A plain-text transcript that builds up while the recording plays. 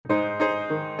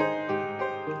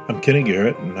Kenny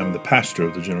Garrett, and I'm the pastor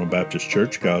of the General Baptist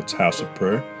Church, God's House of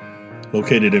Prayer,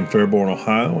 located in Fairborn,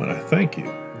 Ohio, and I thank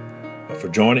you for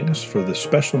joining us for this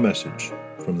special message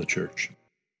from the church.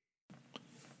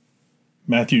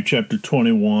 Matthew chapter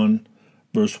 21,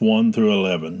 verse 1 through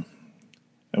 11.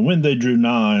 And when they drew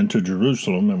nigh unto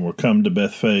Jerusalem, and were come to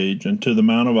Bethphage, and to the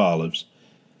Mount of Olives,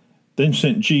 then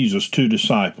sent Jesus 2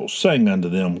 disciples, saying unto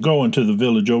them, Go into the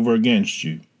village over against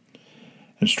you,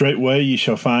 and straightway ye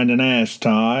shall find an ass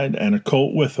tied, and a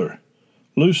colt with her.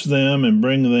 Loose them, and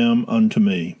bring them unto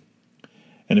me.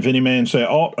 And if any man say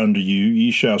aught unto you, ye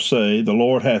shall say, The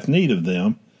Lord hath need of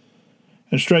them,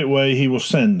 and straightway he will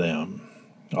send them.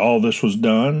 All this was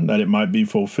done, that it might be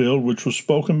fulfilled, which was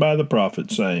spoken by the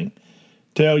prophet, saying,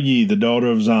 Tell ye the daughter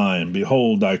of Zion,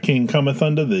 Behold, thy king cometh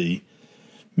unto thee,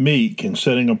 meek, and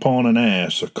sitting upon an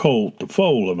ass, a colt, the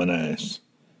foal of an ass.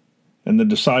 And the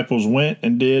disciples went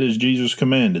and did as Jesus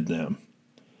commanded them,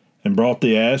 and brought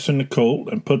the ass and the colt,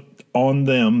 and put on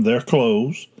them their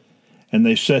clothes, and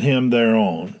they set him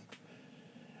thereon.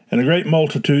 And a great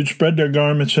multitude spread their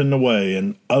garments in the way,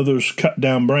 and others cut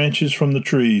down branches from the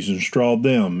trees, and strawed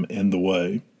them in the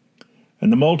way.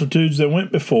 And the multitudes that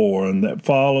went before and that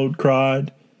followed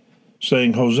cried,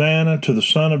 saying, Hosanna to the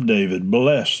Son of David,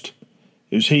 Blessed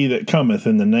is he that cometh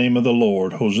in the name of the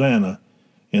Lord, Hosanna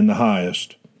in the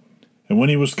highest. And when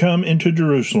he was come into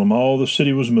Jerusalem, all the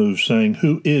city was moved, saying,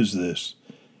 Who is this?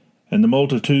 And the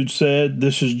multitude said,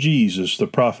 This is Jesus, the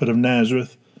prophet of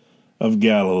Nazareth of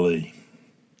Galilee.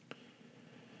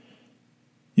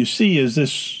 You see, at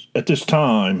this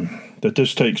time that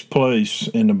this takes place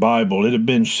in the Bible, it had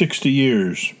been 60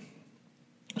 years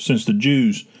since the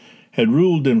Jews had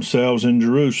ruled themselves in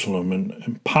Jerusalem,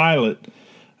 and Pilate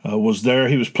was there.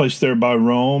 He was placed there by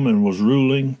Rome and was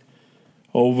ruling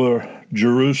over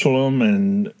Jerusalem,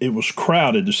 and it was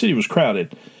crowded. The city was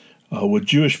crowded with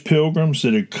Jewish pilgrims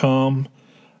that had come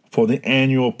for the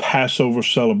annual Passover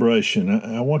celebration.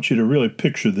 I want you to really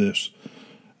picture this.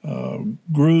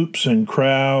 Groups and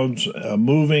crowds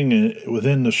moving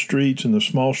within the streets and the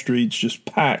small streets, just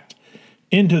packed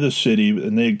into the city,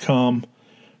 and they had come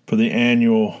for the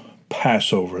annual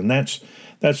Passover. And that's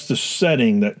the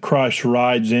setting that Christ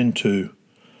rides into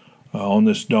on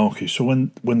this donkey. So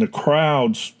when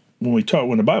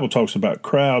the Bible talks about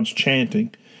crowds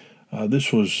chanting,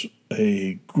 this was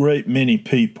a great many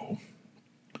people.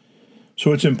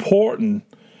 So it's important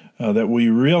that we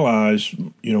realize,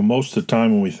 most of the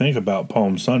time when we think about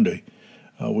Palm Sunday,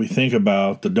 we think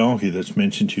about the donkey that's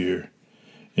mentioned here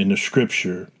in the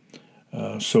Scripture.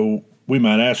 So we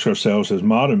might ask ourselves as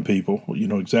modern people,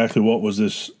 exactly what was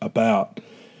this about?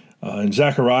 In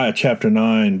Zechariah chapter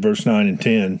 9, verse 9 and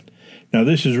 10, now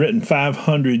this is written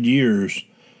 500 years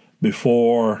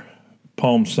before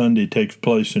Palm Sunday takes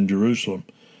place in Jerusalem.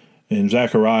 In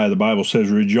Zechariah, the Bible says,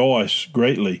 Rejoice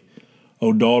greatly,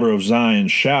 O daughter of Zion,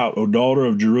 shout, O daughter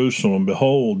of Jerusalem,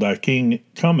 behold, thy king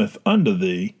cometh unto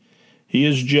thee. He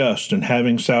is just and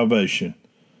having salvation,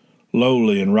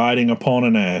 lowly and riding upon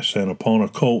an ass, and upon a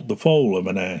colt the foal of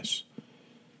an ass.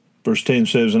 Verse 10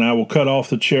 says, And I will cut off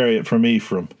the chariot from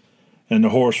Ephraim, and the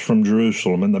horse from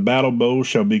Jerusalem, and the battle bow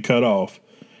shall be cut off,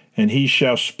 and he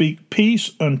shall speak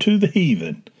peace unto the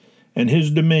heathen, and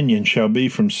his dominion shall be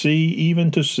from sea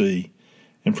even to sea,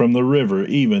 and from the river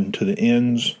even to the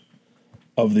ends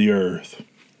of the earth.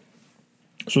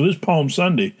 So this Palm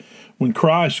Sunday, when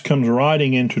Christ comes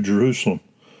riding into Jerusalem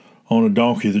on a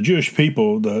donkey, the Jewish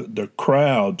people, the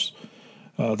crowds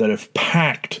that have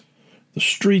packed the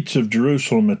streets of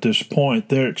Jerusalem at this point,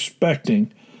 they're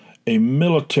expecting a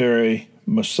military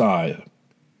Messiah,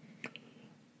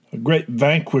 a great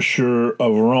vanquisher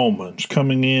of Romans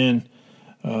coming in.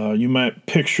 You might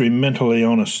picture him mentally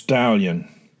on a stallion.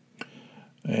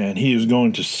 And he is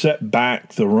going to set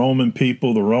back the Roman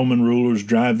people, the Roman rulers,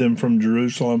 drive them from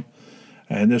Jerusalem.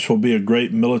 And this will be a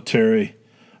great military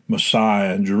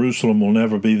Messiah, and Jerusalem will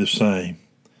never be the same.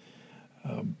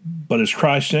 But as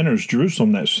Christ enters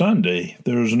Jerusalem that Sunday,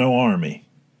 there is no army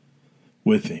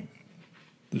with him.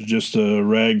 There's just a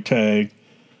ragtag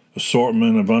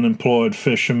assortment of unemployed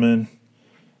fishermen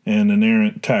and an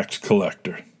errant tax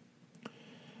collector.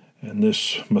 And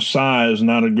this Messiah is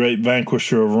not a great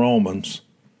vanquisher of Romans,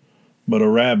 but a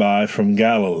rabbi from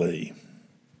Galilee.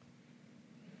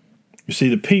 You see,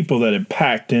 the people that had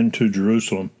packed into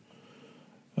Jerusalem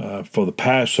for the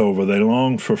Passover, they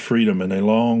longed for freedom and they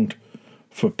longed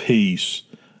for peace.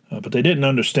 But they didn't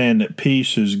understand that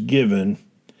peace is given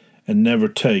and never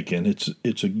taken.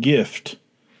 It's a gift,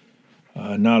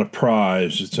 not a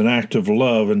prize. It's an act of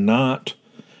love and not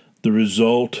the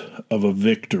result of a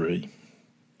victory.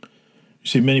 You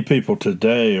see, many people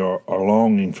today are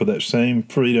longing for that same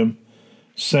freedom,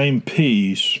 same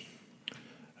peace,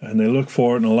 and they look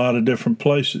for it in a lot of different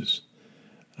places.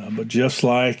 But just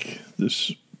like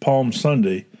this Palm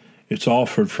Sunday, it's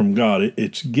offered from God.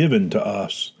 It's given to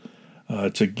us.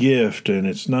 It's a gift, and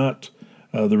it's not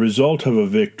the result of a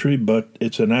victory, but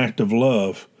it's an act of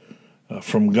love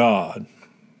from God.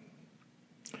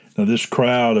 Now, this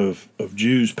crowd of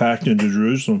Jews packed into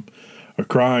Jerusalem are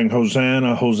crying,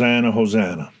 "Hosanna, Hosanna,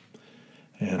 Hosanna."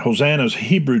 And Hosanna is a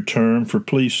Hebrew term for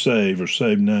please save or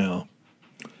save now.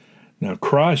 Now,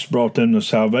 Christ brought them the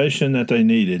salvation that they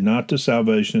needed, not the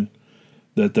salvation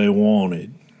that they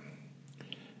wanted.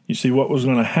 You see, what was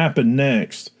going to happen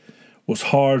next was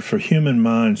hard for human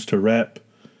minds to wrap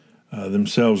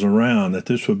themselves around, that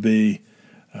this would be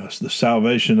the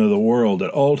salvation of the world,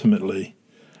 that ultimately,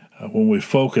 when we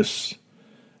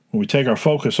take our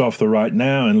focus off the right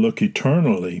now and look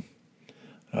eternally,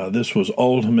 this was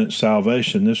ultimate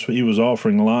salvation. He was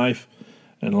offering life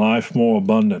and life more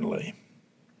abundantly.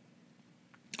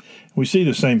 We see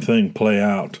the same thing play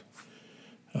out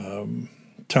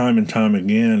time and time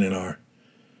again in our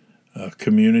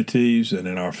communities and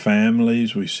in our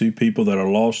families. We see people that are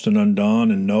lost and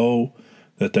undone and know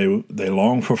that they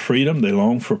long for freedom, they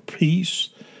long for peace.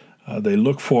 They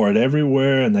look for it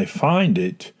everywhere, and they find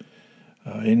it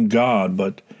in God,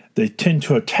 but they tend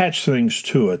to attach things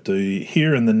to it, the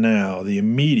here and the now, the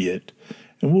immediate.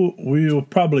 And we'll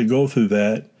probably go through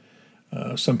that.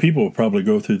 Some people will probably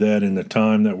go through that in the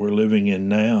time that we're living in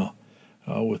now,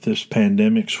 with this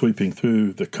pandemic sweeping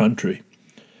through the country,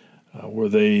 where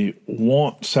they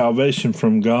want salvation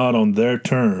from God on their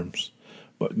terms.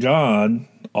 But God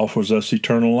offers us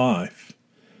eternal life.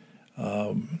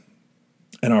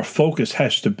 And our focus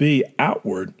has to be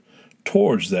outward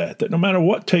towards that no matter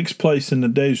what takes place in the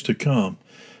days to come,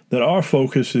 that our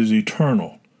focus is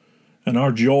eternal, and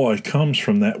our joy comes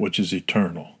from that which is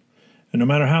eternal. And no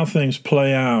matter how things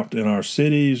play out in our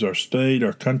cities, our state,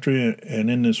 our country, and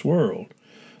in this world,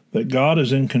 that God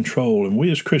is in control, and we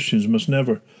as Christians must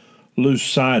never lose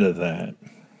sight of that.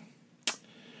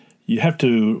 You have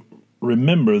to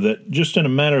remember that just in a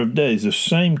matter of days, the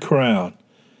same crowd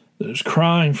that is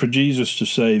crying for Jesus to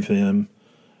save him,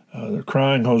 they're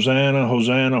crying, "Hosanna,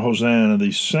 Hosanna, Hosanna."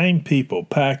 These same people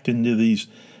packed into these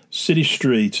city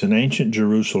streets in ancient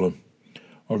Jerusalem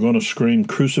are going to scream,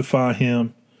 "Crucify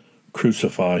him,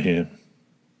 crucify him."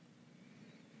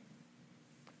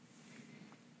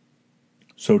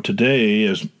 So today,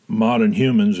 as modern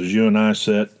humans, as you and I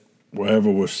sit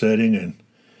wherever we're sitting and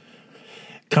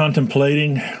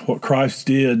contemplating what Christ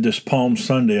did this Palm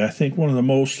Sunday, I think one of the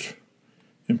most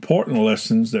important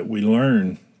lessons that we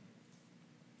learn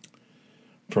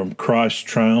from Christ's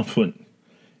triumphant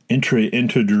entry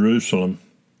into Jerusalem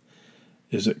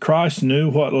is that Christ knew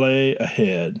what lay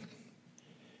ahead.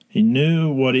 He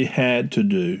knew what he had to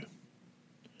do.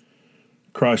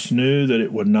 Christ knew that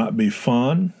it would not be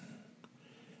fun.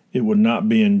 It would not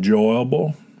be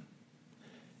enjoyable.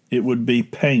 It would be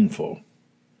painful.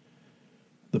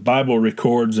 The Bible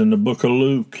records in the book of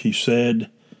Luke, he said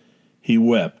he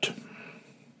wept.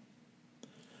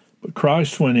 But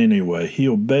Christ went anyway. He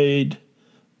obeyed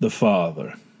the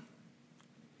Father.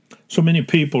 So many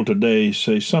people today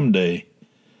say, "Someday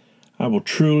I will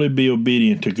truly be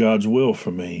obedient to God's will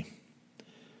for me."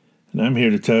 And I'm here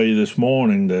to tell you this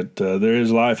morning that there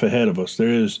is life ahead of us.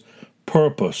 There is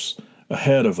purpose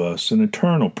ahead of us, an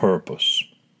eternal purpose.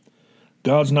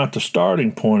 God's not the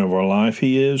starting point of our life.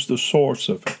 He is the source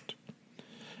of it.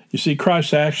 You see,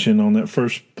 Christ's action on that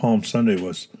first Palm Sunday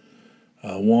was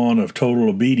one of total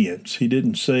obedience. He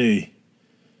didn't say,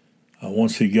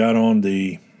 once he got on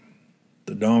the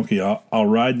donkey, I'll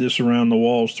ride this around the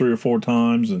walls 3 or 4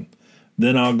 times and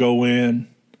then I'll go in.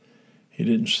 He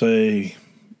didn't say,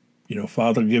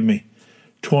 "Father, give me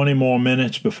 20 more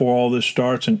minutes before all this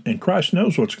starts." And Christ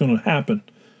knows what's going to happen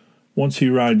once he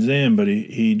rides in, but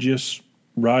he just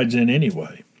rides in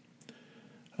anyway.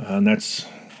 And that's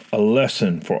a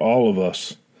lesson for all of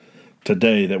us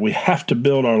today, that we have to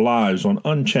build our lives on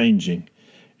unchanging,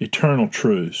 eternal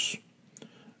truths.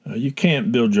 You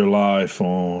can't build your life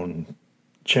on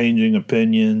changing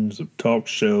opinions of talk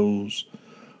shows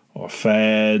or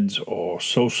fads or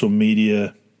social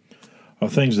media or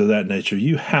things of that nature.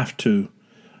 You have to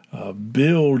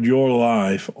build your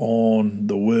life on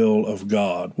the will of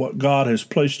God, what God has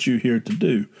placed you here to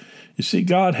do. You see,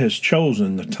 God has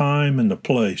chosen the time and the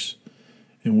place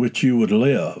in which you would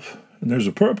live, and there's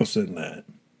a purpose in that.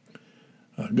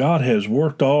 God has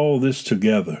worked all this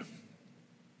together.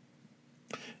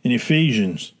 In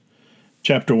Ephesians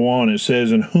chapter 1, it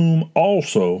says, "In whom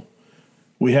also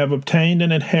we have obtained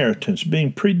an inheritance,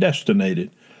 being predestinated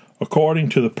according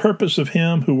to the purpose of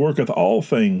him who worketh all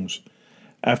things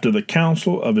after the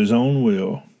counsel of his own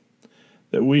will,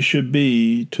 that we should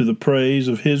be to the praise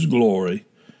of his glory,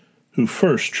 who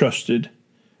first trusted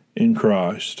in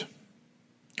Christ.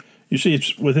 You see,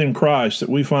 it's within Christ that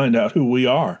we find out who we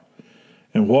are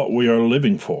and what we are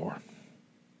living for.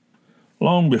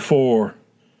 Long before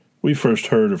we first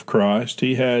heard of Christ,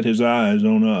 he had his eyes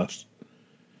on us.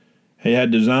 He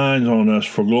had designs on us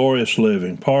for glorious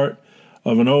living, part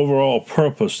of an overall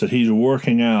purpose that he's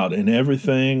working out in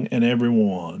everything and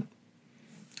everyone.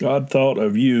 God thought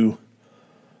of you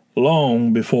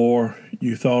long before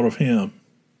you thought of him.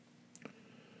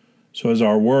 So as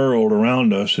our world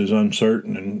around us is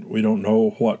uncertain and we don't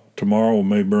know what tomorrow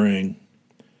may bring,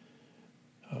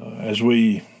 as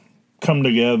we come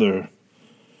together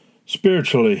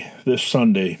spiritually this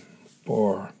Sunday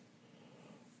for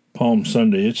Palm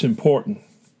Sunday, it's important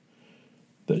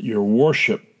that your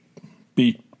worship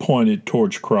be pointed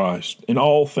towards Christ in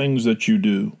all things that you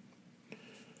do.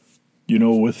 You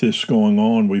know, with this going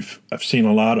on, I've seen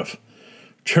a lot of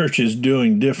churches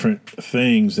doing different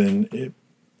things, and it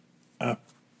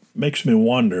makes me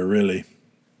wonder, really.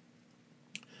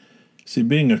 See,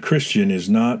 being a Christian is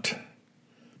not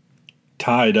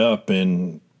tied up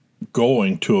in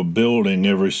going to a building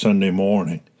every Sunday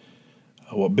morning.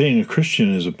 What being a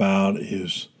Christian is about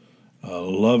is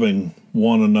loving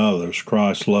one another as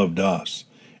Christ loved us.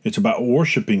 It's about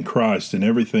worshiping Christ in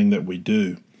everything that we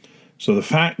do. So the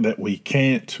fact that we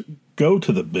can't go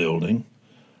to the building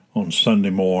on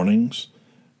Sunday mornings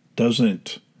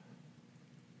doesn't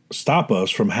stop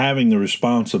us from having the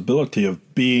responsibility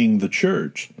of being the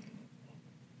church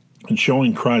and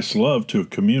showing Christ's love to a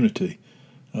community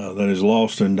that is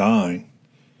lost and dying.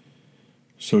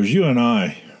 So as you and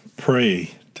I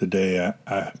pray today,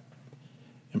 I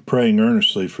am praying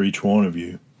earnestly for each one of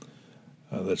you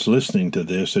that's listening to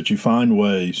this, that you find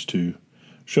ways to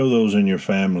show those in your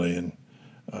family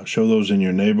and show those in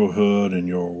your neighborhood, in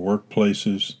your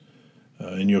workplaces,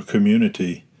 in your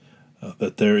community,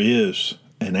 that there is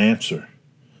an answer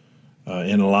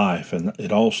in life. And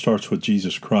it all starts with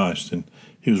Jesus Christ and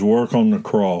his work on the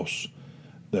cross,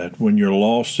 that when you're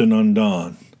lost and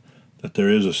undone, that there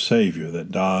is a Savior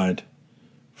that died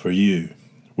for you.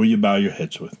 Will you bow your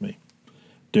heads with me?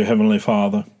 Dear Heavenly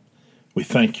Father, we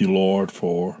thank you, Lord,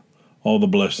 for all the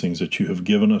blessings that you have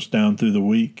given us down through the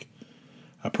week.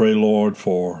 I pray, Lord,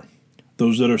 for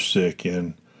those that are sick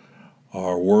in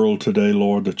our world today,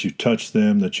 Lord, that you touch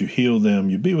them, that you heal them.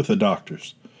 You be with the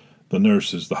doctors, the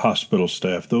nurses, the hospital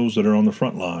staff, those that are on the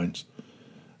front lines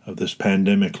of this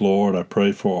pandemic, Lord. I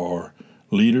pray for our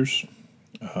leaders,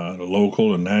 at a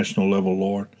local and national level,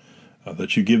 Lord,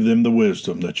 that you give them the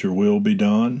wisdom, that your will be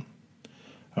done.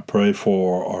 I pray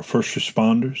for our first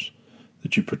responders,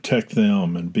 that you protect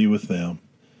them and be with them,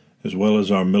 as well as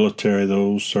our military,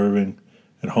 those serving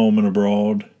at home and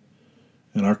abroad,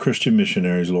 and our Christian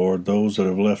missionaries, Lord, those that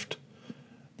have left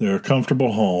their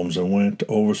comfortable homes and went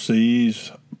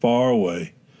overseas, far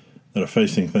away, that are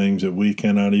facing things that we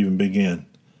cannot even begin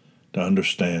to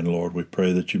understand, Lord. We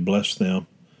pray that you bless them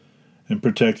and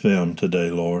protect them today,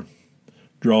 Lord.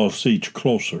 Draw us each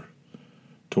closer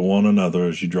to one another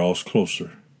as you draw us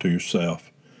closer to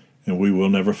yourself, and we will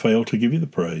never fail to give you the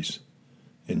praise.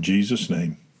 In Jesus'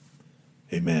 name,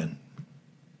 amen.